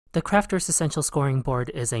The Crafter's Essential Scoring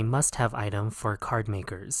Board is a must-have item for card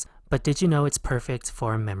makers, but did you know it's perfect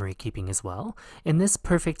for memory keeping as well? In this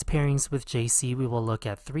Perfect Pairings with Jaycee, we will look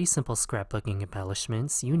at 3 simple scrapbooking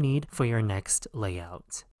embellishments you need for your next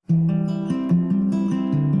layout.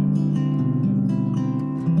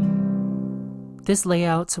 This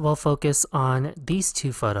layout will focus on these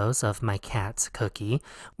 2 photos of my cat, Cookie.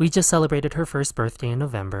 We just celebrated her first birthday in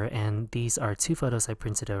November, and these are 2 photos I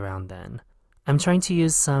printed around then. I'm trying to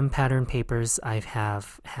use some pattern papers I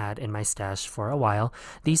have had in my stash for a while.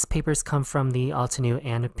 These papers come from the Altenew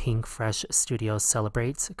and Pink Fresh Studio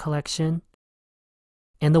Celebrate collection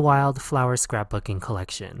and the Wildflower Scrapbooking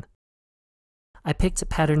collection. I picked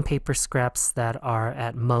pattern paper scraps that are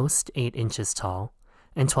at most 8 inches tall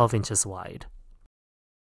and 12 inches wide.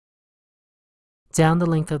 Down the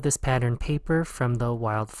length of this pattern paper from the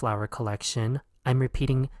Wildflower collection, I'm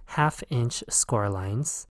repeating 1/2 inch score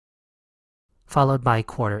lines, followed by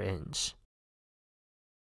 1/4 inch.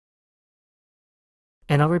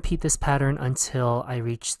 And I'll repeat this pattern until I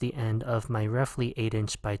reach the end of my roughly 8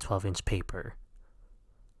 inch by 12 inch paper.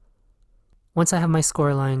 Once I have my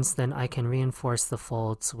score lines, then I can reinforce the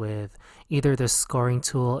folds with either the scoring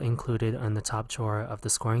tool included on the top drawer of the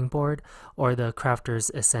scoring board or the Crafter's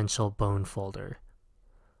Essential Bone folder.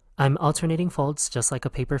 I'm alternating folds just like a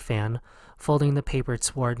paper fan, folding the paper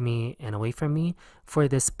toward me and away from me for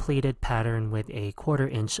this pleated pattern with a 1/4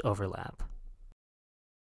 inch overlap.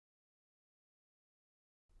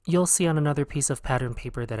 You'll see on another piece of pattern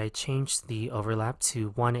paper that I changed the overlap to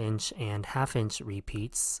 1 inch and 1/2 inch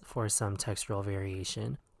repeats for some textural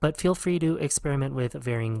variation, but feel free to experiment with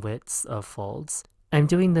varying widths of folds. I'm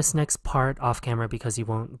doing this next part off camera because you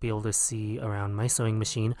won't be able to see around my sewing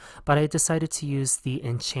machine, but I decided to use the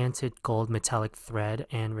enchanted gold metallic thread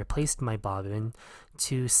and replaced my bobbin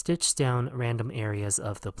to stitch down random areas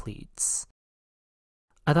of the pleats.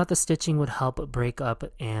 I thought the stitching would help break up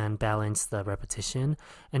and balance the repetition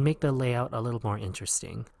and make the layout a little more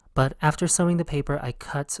interesting. But after sewing the paper, I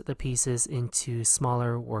cut the pieces into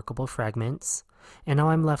smaller workable fragments, and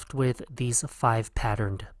now I'm left with these 5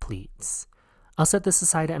 patterned pleats. I'll set this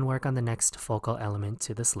aside and work on the next focal element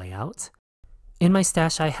to this layout. In my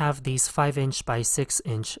stash, I have these 5 inch by 6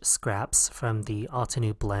 inch scraps from the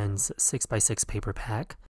Altenew Blends 6x6 paper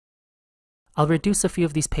pack. I'll reduce a few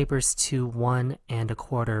of these papers to 1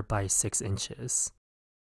 1/4 by 6 inches.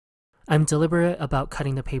 I'm deliberate about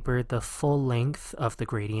cutting the paper the full length of the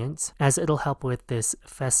gradient, as it'll help with this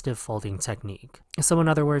festive folding technique. So in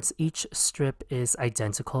other words, each strip is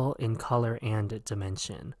identical in color and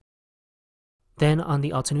dimension. Then on the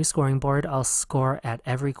Altenew scoring board, I'll score at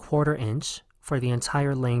every 1/4 inch for the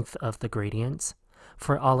entire length of the gradient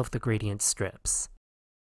for all of the gradient strips.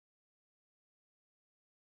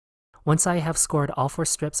 Once I have scored all 4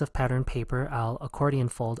 strips of pattern paper, I'll accordion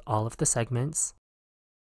fold all of the segments.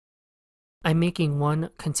 I'm making 1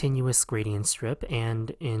 continuous gradient strip, and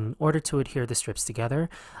in order to adhere the strips together,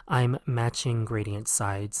 I'm matching gradient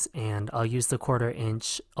sides, and I'll use the 1/4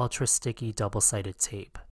 inch ultra sticky double-sided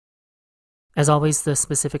tape. As always, the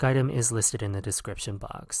specific item is listed in the description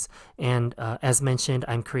box. And as mentioned,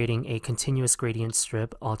 I'm creating a continuous gradient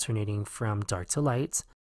strip alternating from dark to light.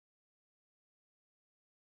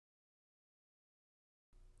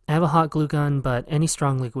 I have a hot glue gun, but any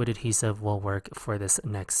strong liquid adhesive will work for this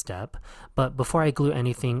next step. But before I glue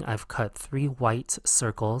anything, I've cut 3 white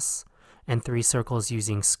circles and 3 circles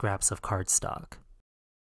using scraps of cardstock.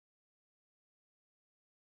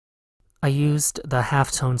 I used the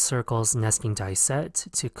Halftone Circles nesting die set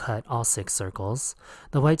to cut all 6 circles.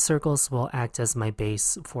 The white circles will act as my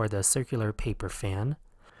base for the circular paper fan,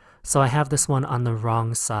 so I have this one on the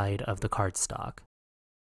wrong side of the cardstock.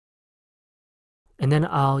 And then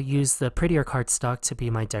I'll use the prettier cardstock to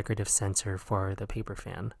be my decorative center for the paper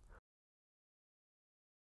fan.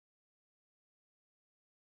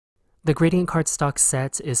 The gradient cardstock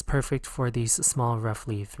set is perfect for these small,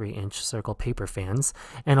 roughly 3-inch circle paper fans,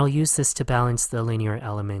 and I'll use this to balance the linear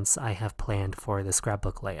elements I have planned for the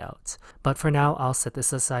scrapbook layout. But for now, I'll set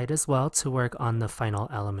this aside as well to work on the final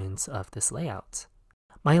elements of this layout.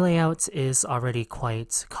 My layout is already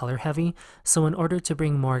quite color heavy, so in order to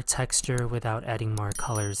bring more texture without adding more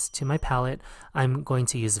colors to my palette, I'm going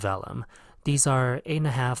to use vellum. These are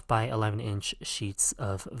 8.5 by 11-inch sheets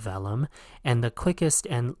of vellum, and the quickest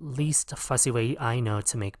and least fussy way I know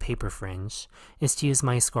to make paper fringe is to use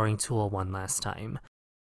my scoring tool one last time.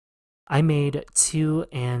 I made 2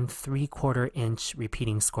 3/4 inch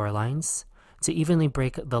repeating score lines to evenly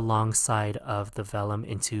break the long side of the vellum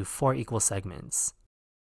into 4 equal segments.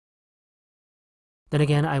 Then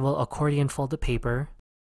again, I will accordion fold the paper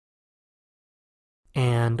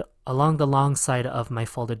and Along the long side of my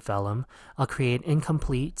folded vellum, I'll create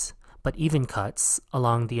incomplete but even cuts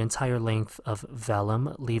along the entire length of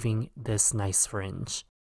vellum, leaving this nice fringe.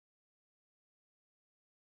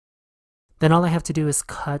 Then all I have to do is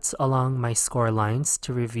cut along my score lines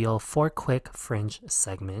to reveal 4 quick fringe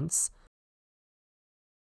segments.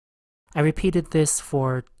 I repeated this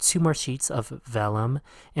for 2 more sheets of vellum,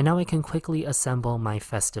 and now I can quickly assemble my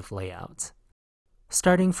festive layout.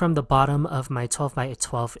 Starting from the bottom of my 12 by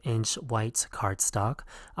 12 inch white cardstock,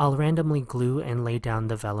 I'll randomly glue and lay down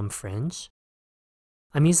the vellum fringe.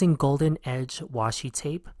 I'm using golden edge washi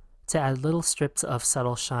tape to add little strips of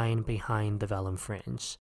subtle shine behind the vellum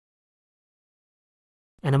fringe.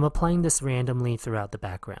 And I'm applying this randomly throughout the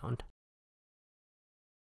background.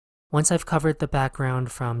 Once I've covered the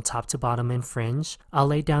background from top to bottom in fringe, I'll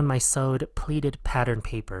lay down my sewed pleated pattern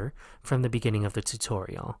paper from the beginning of the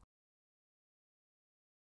tutorial.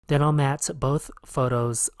 Then I'll mat both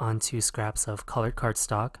photos onto scraps of colored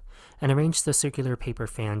cardstock and arrange the circular paper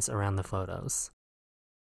fans around the photos.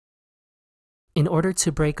 In order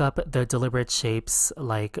to break up the deliberate shapes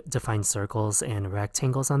like defined circles and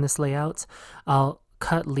rectangles on this layout, I'll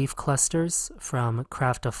cut leaf clusters from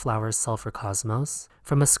Craf-A-Flower's Sulfur Cosmos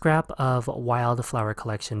from a scrap of Wildflower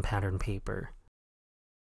collection pattern paper.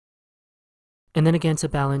 And then again, to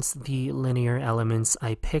balance the linear elements,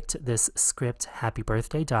 I picked this script Happy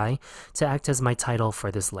Birthday die to act as my title for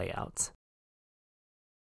this layout.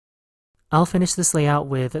 I'll finish this layout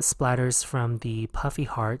with splatters from the Puffy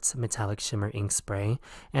Heart Metallic Shimmer ink spray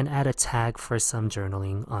and add a tag for some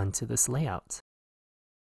journaling onto this layout.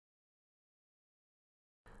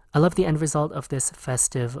 I love the end result of this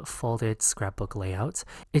festive folded scrapbook layout.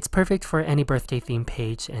 It's perfect for any birthday theme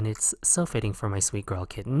page, and it's so fitting for my sweet girl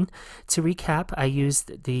kitten. To recap, I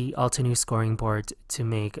used the Altenew scoring board to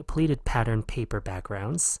make pleated pattern paper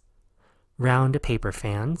backgrounds, round paper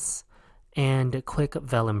fans, and quick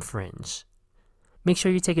vellum fringe. Make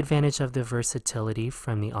sure you take advantage of the versatility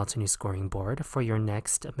from the Altenew scoring board for your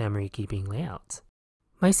next memory keeping layout.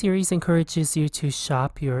 My series encourages you to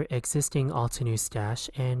shop your existing Altenew stash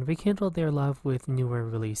and rekindle their love with newer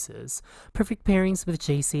releases. Perfect Pairings with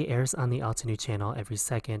Jaycee airs on the Altenew channel every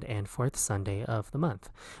second and fourth Sunday of the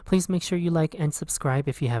month. Please make sure you like and subscribe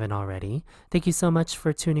if you haven't already. Thank you so much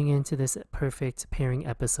for tuning in to this perfect pairing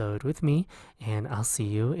episode with me, and I'll see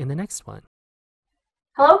you in the next one.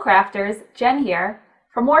 Hello crafters, Jen here.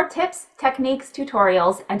 For more tips, techniques,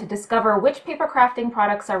 tutorials, and to discover which paper crafting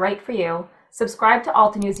products are right for you, subscribe to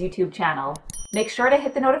Altenew's YouTube channel. Make sure to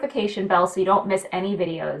hit the notification bell so you don't miss any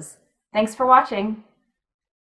videos. Thanks for watching.